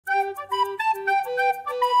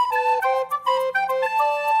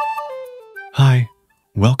Hi,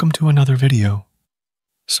 welcome to another video.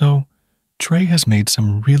 So, Trae has made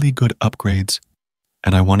some really good upgrades,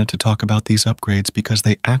 and I wanted to talk about these upgrades because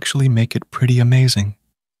they actually make it pretty amazing.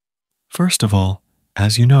 First of all,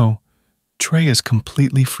 as you know, Trae is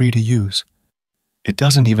completely free to use. It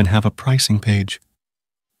doesn't even have a pricing page.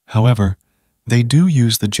 However, they do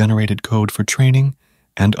use the generated code for training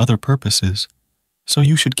and other purposes, so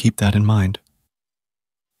you should keep that in mind.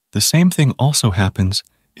 The same thing also happens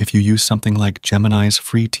if you use something like Gemini's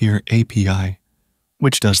free tier API,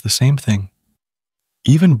 which does the same thing.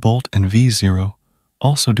 Even Bolt and V0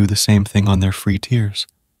 also do the same thing on their free tiers,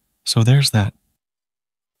 so there's that.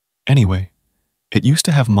 Anyway, it used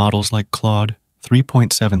to have models like Claude,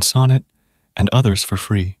 3.7 Sonnet, and others for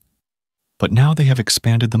free, but now they have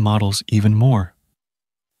expanded the models even more.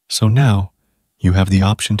 So now, you have the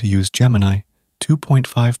option to use Gemini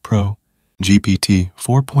 2.5 Pro, GPT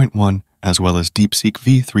 4.1, as well as Deepseek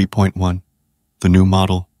V3.1, the new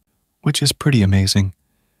model, which is pretty amazing,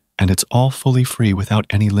 and it's all fully free without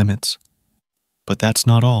any limits. But that's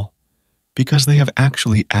not all, because they have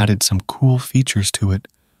actually added some cool features to it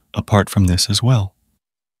apart from this as well.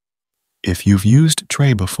 If you've used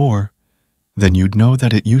Trae before, then you'd know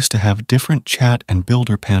that it used to have different chat and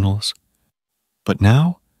builder panels, but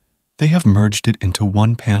now they have merged it into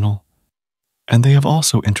one panel, and they have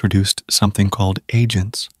also introduced something called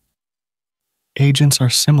agents. Agents are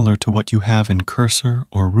similar to what you have in Cursor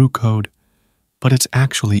or Code, but it's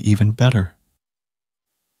actually even better.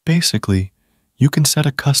 Basically, you can set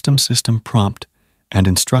a custom system prompt and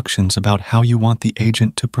instructions about how you want the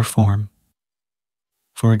agent to perform.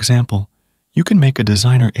 For example, you can make a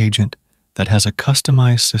designer agent that has a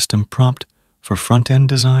customized system prompt for front-end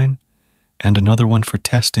design and another one for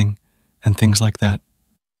testing and things like that.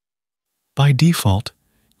 By default,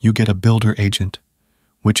 you get a builder agent,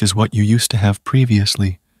 which is what you used to have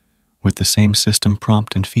previously, with the same system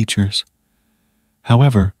prompt and features.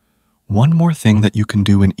 However, one more thing that you can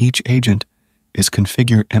do in each agent is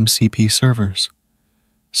configure MCP servers.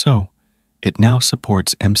 So, it now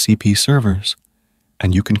supports MCP servers,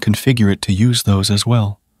 and you can configure it to use those as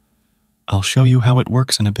well. I'll show you how it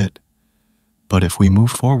works in a bit. But if we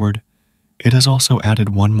move forward, it has also added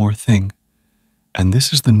one more thing, and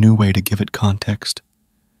this is the new way to give it context.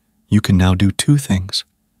 You can now do two things.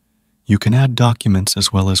 You can add documents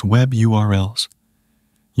as well as web URLs.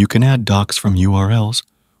 You can add docs from URLs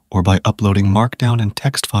or by uploading Markdown and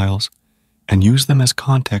text files and use them as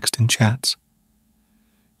context in chats.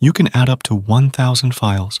 You can add up to 1,000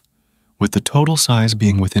 files, with the total size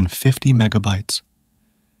being within 50 megabytes.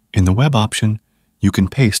 In the web option, you can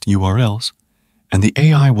paste URLs, and the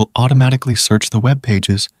AI will automatically search the web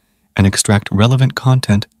pages and extract relevant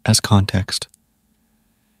content as context.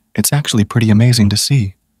 It's actually pretty amazing to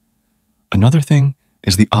see. Another thing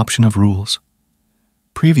is the option of rules.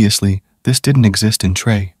 Previously, this didn't exist in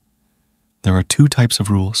Trae. There are two types of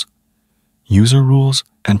rules: user rules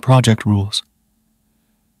and project rules.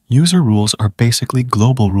 User rules are basically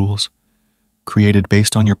global rules, created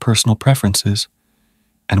based on your personal preferences,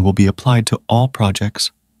 and will be applied to all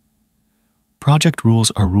projects. Project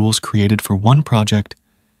rules are rules created for one project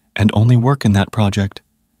and only work in that project.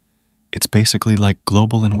 It's basically like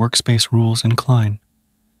global and workspace rules in Klein.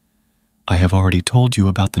 I have already told you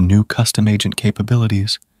about the new custom agent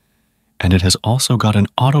capabilities, and it has also got an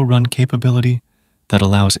auto-run capability that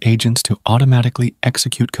allows agents to automatically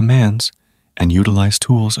execute commands and utilize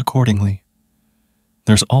tools accordingly.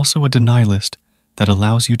 There's also a deny list that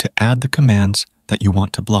allows you to add the commands that you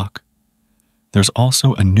want to block. There's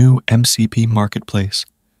also a new MCP marketplace,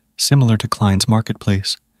 similar to Klein's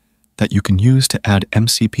marketplace, that you can use to add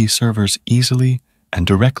MCP servers easily and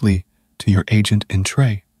directly to your agent in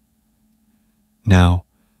Trae. Now,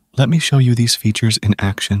 let me show you these features in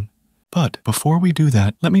action. But before we do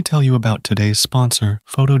that, let me tell you about today's sponsor,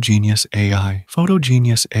 PhotoGenius AI.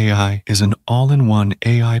 PhotoGenius AI is an all-in-one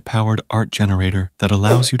AI-powered art generator that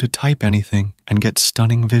allows you to type anything and get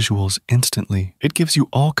stunning visuals instantly. It gives you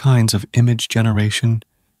all kinds of image generation,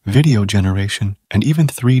 video generation, and even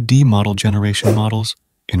 3D model generation models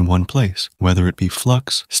in one place, whether it be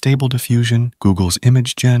Flux, Stable Diffusion, Google's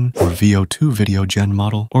Image Gen, or VO2 Video Gen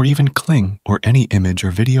model, or even Kling, or any image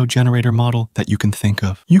or video generator model that you can think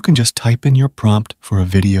of. You can just type in your prompt for a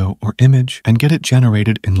video or image and get it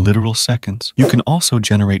generated in literal seconds. You can also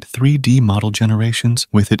generate 3D model generations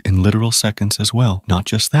with it in literal seconds as well. Not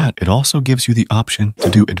just that, it also gives you the option to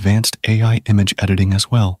do advanced AI image editing as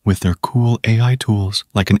well with their cool AI tools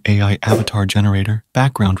like an AI avatar generator,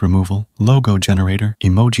 background removal, logo generator,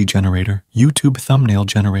 emoji emoji generator, YouTube thumbnail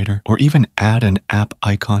generator, or even add an app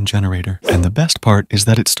icon generator. And the best part is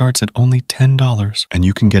that it starts at only $10, and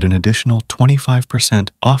you can get an additional 25%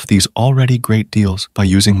 off these already great deals by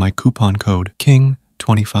using my coupon code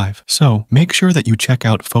KING25. So make sure that you check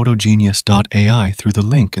out PhotoGenius AI through the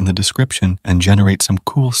link in the description and generate some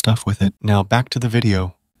cool stuff with it. Now back to the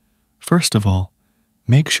video. First of all,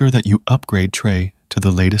 make sure that you upgrade Trae to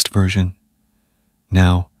the latest version.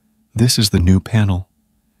 Now, this is the new panel.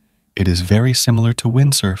 It is very similar to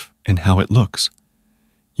Windsurf in how it looks.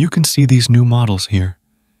 You can see these new models here,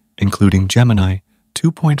 including Gemini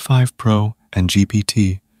 2.5 Pro and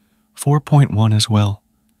GPT 4.1 as well.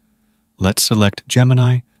 Let's select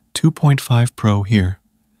Gemini 2.5 Pro here.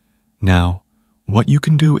 Now, what you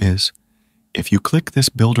can do is, if you click this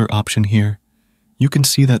builder option here, you can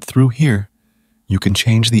see that through here, you can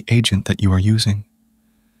change the agent that you are using.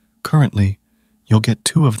 Currently, you'll get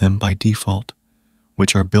 2 of them by default,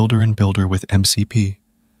 which are Builder and Builder with MCP.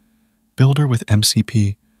 Builder with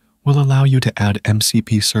MCP will allow you to add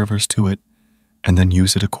MCP servers to it and then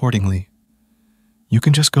use it accordingly. You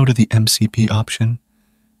can just go to the MCP option,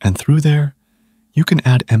 and through there, you can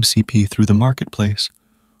add MCP through the marketplace,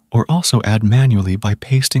 or also add manually by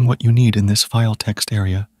pasting what you need in this file text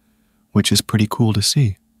area, which is pretty cool to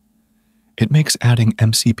see. It makes adding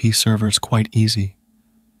MCP servers quite easy.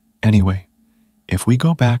 Anyway, if we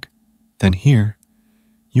go back, then here,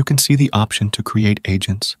 you can see the option to create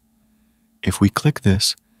agents. If we click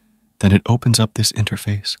this, then it opens up this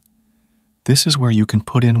interface. This is where you can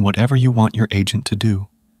put in whatever you want your agent to do.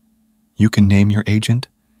 You can name your agent,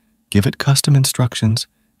 give it custom instructions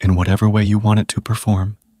in whatever way you want it to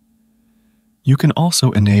perform. You can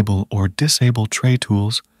also enable or disable Trae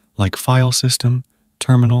tools like File System,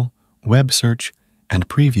 Terminal, Web Search, and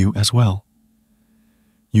Preview as well.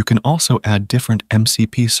 You can also add different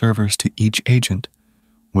MCP servers to each agent,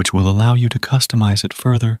 which will allow you to customize it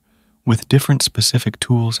further with different specific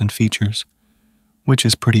tools and features, which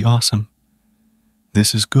is pretty awesome.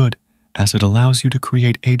 This is good as it allows you to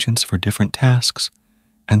create agents for different tasks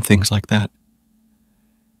and things like that.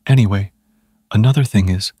 Anyway, another thing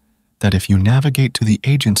is that if you navigate to the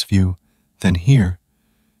Agents view, then here,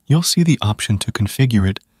 you'll see the option to configure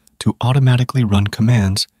it to automatically run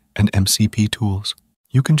commands and MCP tools.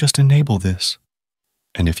 You can just enable this.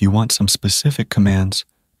 And if you want some specific commands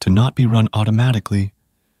to not be run automatically,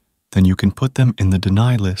 then you can put them in the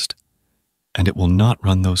deny list, and it will not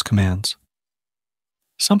run those commands.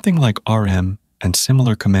 Something like RM and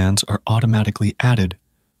similar commands are automatically added,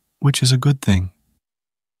 which is a good thing.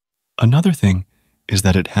 Another thing is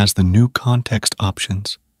that it has the new context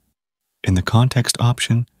options. In the context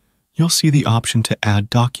option, you'll see the option to add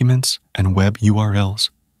documents and web URLs.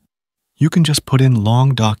 You can just put in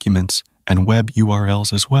long documents and web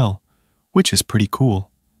URLs as well, which is pretty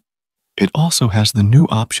cool. It also has the new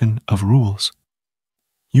option of rules.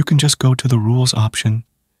 You can just go to the rules option,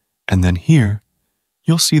 and then here,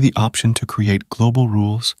 you'll see the option to create global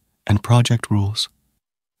rules and project rules.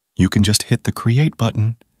 You can just hit the Create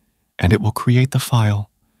button, and it will create the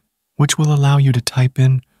file, which will allow you to type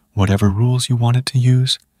in whatever rules you want it to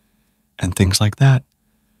use, and things like that,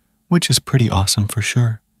 which is pretty awesome for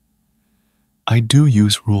sure. I do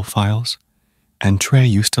use rule files, and Trae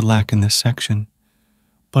used to lack in this section,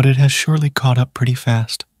 but it has surely caught up pretty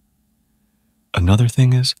fast. Another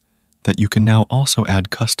thing is that you can now also add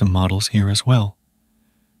custom models here as well.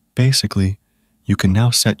 Basically, you can now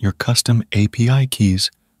set your custom API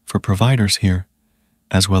keys for providers here,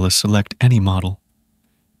 as well as select any model.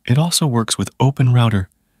 It also works with Open Router,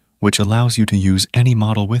 which allows you to use any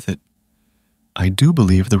model with it. I do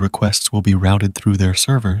believe the requests will be routed through their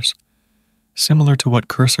servers, similar to what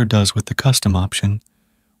Cursor does with the custom option,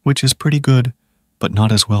 which is pretty good, but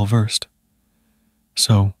not as well versed.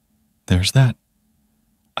 So, there's that.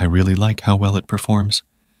 I really like how well it performs,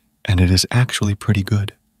 and it is actually pretty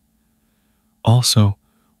good. Also,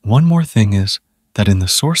 one more thing is that in the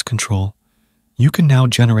source control, you can now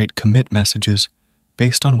generate commit messages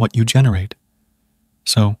based on what you generate.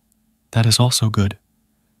 So, that is also good.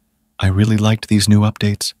 I really liked these new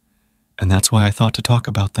updates, and that's why I thought to talk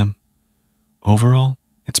about them. Overall,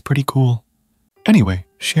 it's pretty cool. Anyway,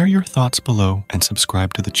 share your thoughts below and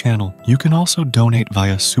subscribe to the channel. You can also donate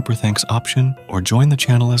via Super Thanks option or join the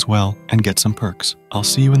channel as well and get some perks. I'll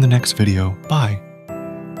see you in the next video. Bye.